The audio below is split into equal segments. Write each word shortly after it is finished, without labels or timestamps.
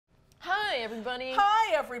Hi, everybody.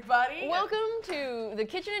 Hi, everybody. Welcome to the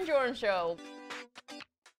Kitchen and Jorn Show.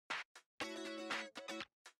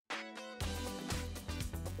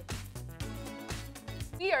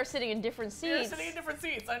 We are sitting in different seats. We're sitting in different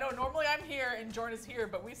seats. I know, normally I'm here and Jorn is here,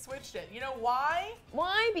 but we switched it. You know why?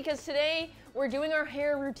 Why? Because today we're doing our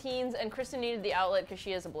hair routines and Kristin needed the outlet because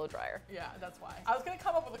she has a blow dryer. Yeah, that's why. I was gonna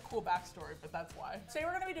come up with a cool backstory, but that's why. Today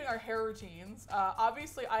we're gonna be doing our hair routines.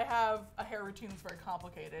 Obviously I have a hair routine that's very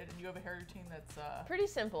complicated and you have a hair routine that's pretty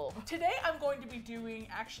simple. Today I'm going to be doing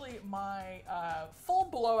actually my full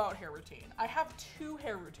blowout hair routine. I have two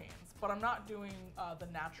hair routines, but I'm not doing the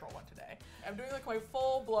natural one today. I'm doing like my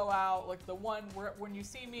full blowout, like the one where when you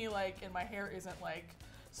see me like and my hair isn't like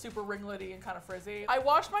super ringlety and kind of frizzy. I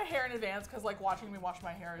washed my hair in advance because like watching me wash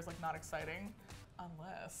my hair is like not exciting.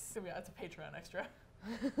 Unless, yeah, it's a Patreon extra.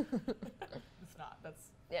 It's not, that's,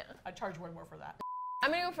 yeah. I charge way more for that.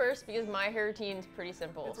 I'm gonna go first because my hair routine is pretty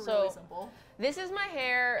simple. It's really simple. This is my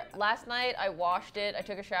hair. Last night I washed it, I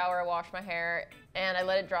took a shower, I washed my hair, and I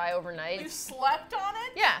let it dry overnight. You slept on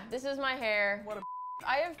it? Yeah, this is my hair. What a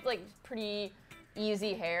I have like pretty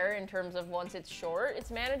easy hair in terms of once it's short,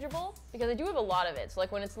 it's manageable because I do have a lot of it. So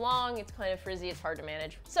like when it's long, it's kind of frizzy, it's hard to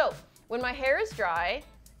manage. So when my hair is dry,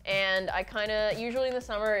 and I usually in the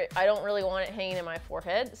summer, I don't really want it hanging in my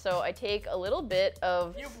forehead. So I take a little bit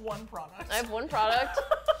of... You have one product. I have one product.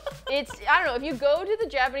 It's, I don't know, if you go to the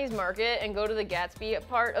Japanese market and go to the Gatsby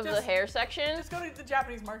part of the hair section. Just go to the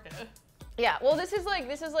Japanese market. Yeah, well this is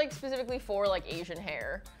like specifically for like Asian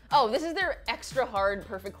hair. Oh, this is their extra hard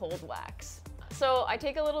perfect hold wax. So I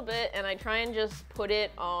take a little bit and I try and just put it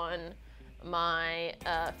on my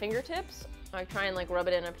fingertips. I try and like rub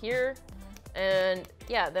it in up here. And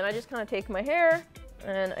yeah, then I just kind of take my hair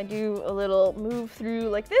and I do a little move through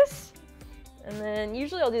like this. And then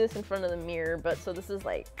usually I'll do this in front of the mirror, but so this is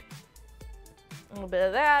like a little bit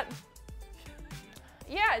of that.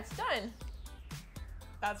 Yeah, it's done.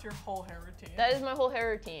 That's your whole hair routine. That is my whole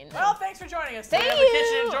hair routine. Well, thanks for joining us Thank today on the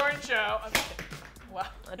Kitchen and Jorn Show. I'm just kidding. Wow.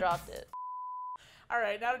 I dropped it. All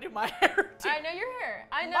right, now to do my hair routine. I know your hair.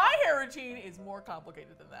 I know. My hair routine is more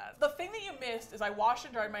complicated than that. The thing that you missed is I washed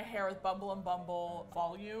and dried my hair with Bumble and Bumble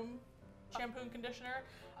Volume shampoo and conditioner.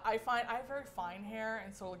 I find I have very fine hair,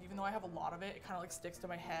 and so like even though I have a lot of it, it kind of like sticks to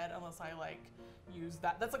my head unless I like use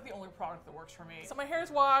that. That's like the only product that works for me. So my hair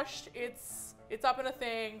is washed. It's up in a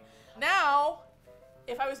thing. Now,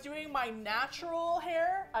 if I was doing my natural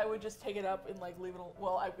hair, I would just take it up and like leave it,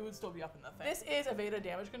 well, it would still be up in the thing. This is Aveda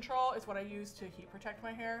Damage Control. It's what I use to heat protect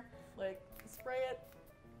my hair. Like, spray it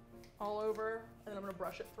all over, and then I'm gonna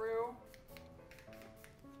brush it through,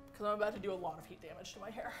 because I'm about to do a lot of heat damage to my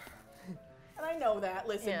hair. And I know that,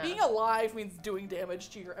 listen, yeah. Being alive means doing damage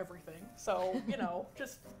to your everything. So, you know,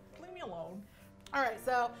 just leave me alone. All right,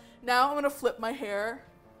 so now I'm gonna flip my hair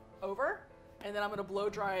over, and then I'm gonna blow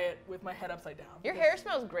dry it with my head upside down. Your hair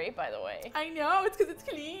smells great, by the way. I know, it's because it's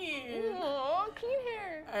clean. Aww, clean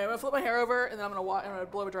hair. All right, I'm gonna flip my hair over, and then I'm gonna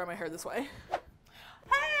blow dry my hair this way.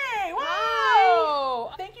 Hey, wow!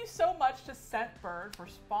 Hi. Thank you so much to Scentibird for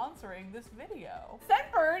sponsoring this video.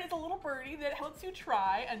 Scentibird is a little birdie that lets you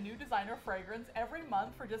try a new designer fragrance every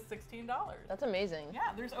month for just $16. That's amazing.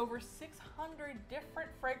 Yeah, there's over 600 different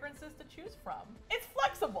fragrances to choose from. It's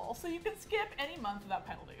flexible, so you can skip any month without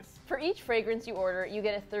penalties. For each fragrance you order, you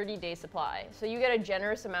get a 30-day supply. So you get a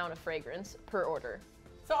generous amount of fragrance per order.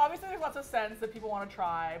 So obviously there's lots of scents that people want to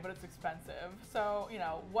try, but it's expensive. So, you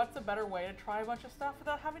know, what's a better way to try a bunch of stuff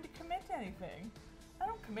without having to commit to anything? I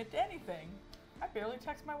don't commit to anything. I barely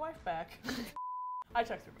text my wife back. I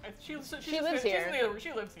text her. She lives here.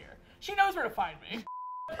 She lives here. She knows where to find me.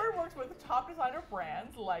 Scentibird works with top designer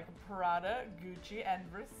brands like Prada, Gucci, and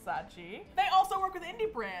Versace. They also work with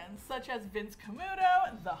indie brands such as Vince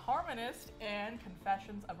Camuto, The Harmonist, and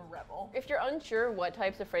Confessions of a Rebel. If you're unsure what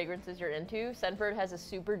types of fragrances you're into, Scentibird has a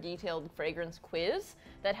super detailed fragrance quiz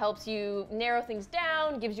that helps you narrow things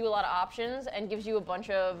down, gives you a lot of options, and gives you a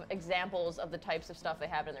bunch of examples of the types of stuff they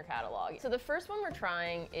have in their catalog. So the first one we're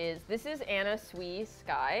trying is, this is Anna Sui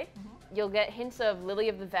Sky. You'll get hints of Lily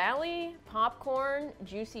of the Valley, popcorn,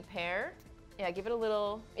 juicy pear. Yeah, give it a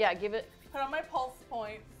little, yeah, give it. Put on my pulse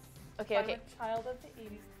points. Okay, okay. I'm a child of the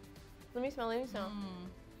 80s. Let me smell, let me smell.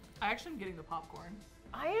 I actually am getting the popcorn.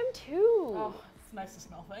 I am too. Oh, it's nice to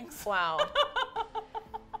smell things. Wow.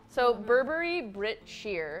 So Burberry Brit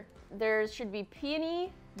Sheer. There should be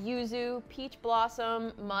peony, yuzu, peach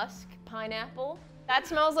blossom, musk, pineapple. That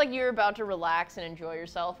smells like you're about to relax and enjoy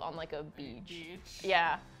yourself on like a beach.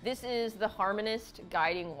 Yeah. This is the Harmonist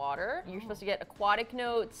Guiding Water. You're supposed to get aquatic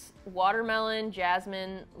notes, watermelon,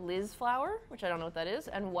 jasmine, Liz flower, which I don't know what that is,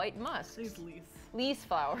 and white musk. These leaves. Liz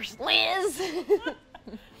flowers. Liz!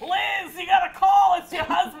 Liz, you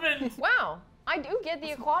You get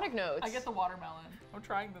the aquatic notes. I get the watermelon. I'm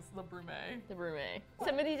trying this, the brume. The brume.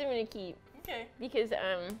 Some of these I'm gonna keep. Okay. Because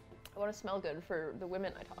I want to smell good for the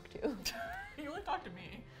women I talk to. You only talk to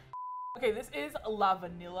me. Okay, this is La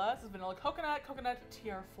Vanilla. This is vanilla coconut, coconut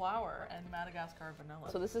tiare flower, and Madagascar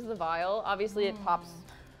vanilla. So this is the vial. Obviously it pops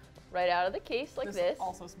right out of the case like this.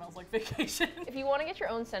 Also smells like vacation. If you want to get your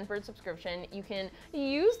own Scentibird subscription, you can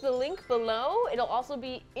use the link below. It'll also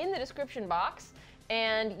be in the description box.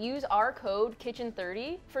 And use our code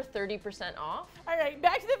KITCHEN30 for 30% off. All right,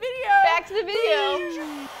 back to the video. Back to the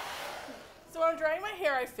video. So when I'm drying my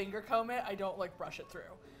hair, I finger comb it. I don't like brush it through.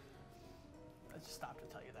 I just stopped to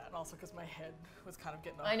tell you that. And also because my head was kind of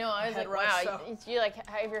getting I know, I was like, rush, wow, so. you like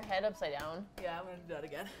have your head upside down. Yeah, I'm gonna do that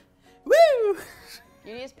again. Woo!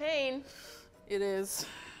 Beauty is pain. It is.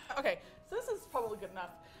 Okay, so this is probably good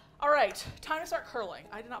enough. All right, time to start curling.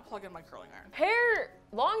 I did not plug in my curling iron.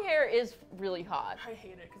 Long hair is really hot. I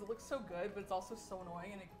hate it because it looks so good, but it's also so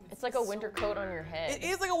annoying. And it's like a winter coat on your head. It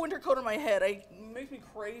is like a winter coat on my head. It makes me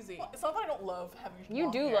crazy. It's not that I don't love having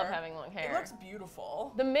long hair. You do love having long hair. It looks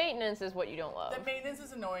beautiful. The maintenance is what you don't love. The maintenance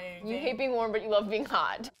is annoying. You hate being warm, but you love being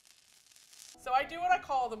hot. So I do what I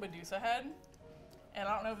call the Medusa head. And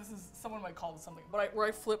I don't know if this is, someone might call this something, but where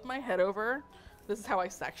I flip my head over, this is how I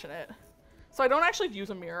section it. So I don't actually use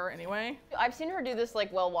a mirror anyway. I've seen her do this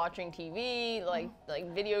like while watching TV, like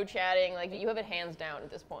video chatting. Like you have it hands down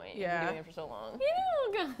at this point. Yeah. You've been doing it for so long. Hey,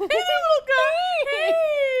 little guy. Hey, little guy. Hey,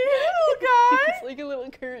 little guy. It's like a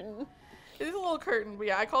little curtain. It is a little curtain, but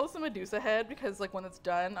yeah, I call this a Medusa head because like when it's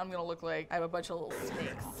done, I'm gonna look like I have a bunch of little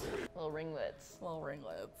snakes. Little ringlets. Little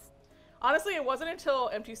ringlets. Honestly, it wasn't until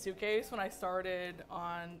Empty Suitcase when I started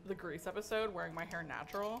on the Grease episode wearing my hair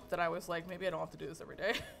natural that I was like, maybe I don't have to do this every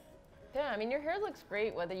day. Yeah, I mean, your hair looks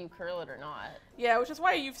great whether you curl it or not. Yeah, which is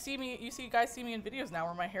why you guys see me in videos now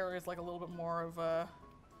where my hair is like a little bit more of out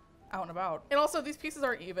and about. And also, these pieces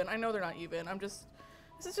aren't even. I know they're not even. this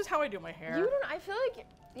is just how I do my hair. I feel like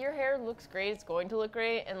your hair looks great. It's going to look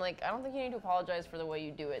great. And like, I don't think you need to apologize for the way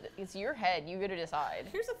you do it. It's your head. You get to decide.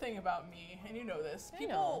 Here's the thing about me, and you know this.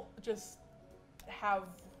 People just have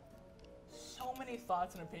so many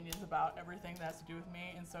thoughts and opinions about everything that has to do with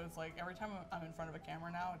me, and so it's like every time I'm in front of a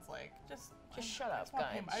camera now, it's like just shut up,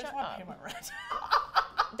 guys. I just want to pay my rent.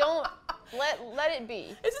 Don't let it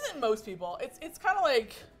be. This isn't most people. It's kind of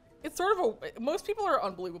like it's sort of most people are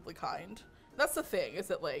unbelievably kind. That's the thing. Is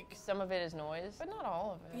that like some of it is noise, but not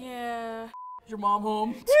all of it. Yeah. Is your mom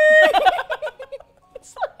home?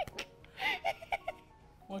 It's like.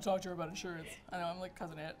 I want to talk to her about insurance. I know I'm like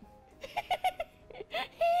cousin it.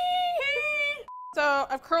 So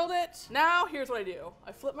I've curled it. Now here's what I do.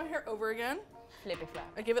 I flip my hair over again. Flip it flat.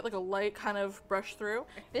 I give it like a light kind of brush through.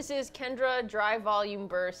 This is Kendra Dry Volume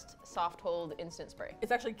Burst Soft Hold Instant Spray.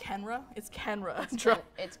 It's actually Kenra. It's Kenra.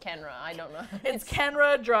 It's Kenra. I don't know. It's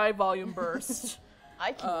Kenra Dry Volume Burst.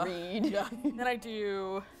 I can read. Yeah. Then I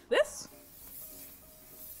do this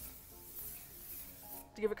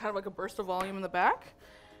to give it kind of like a burst of volume in the back.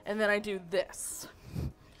 And then I do this.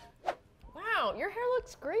 Wow, your hair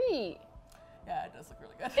looks great. Yeah, it does look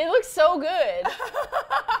really good. It looks so good.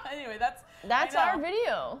 Anyway, that's our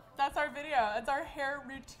video. That's our video. That's our hair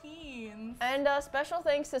routines. And special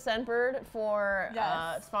thanks to Scentibird for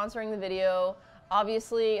sponsoring the video.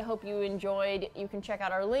 Obviously, hope you enjoyed. You can check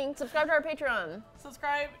out our link. Subscribe to our Patreon.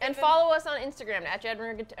 Subscribe. And follow us on Instagram at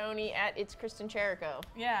 @JadMarigaToni, @It's Kristin Cherico.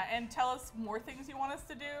 Yeah, and tell us more things you want us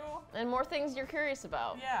to do. And more things you're curious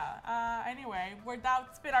about. Yeah. Anyway,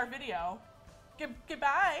 that's been our video.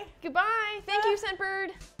 Goodbye. Goodbye. Thank you,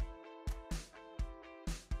 Scentibird.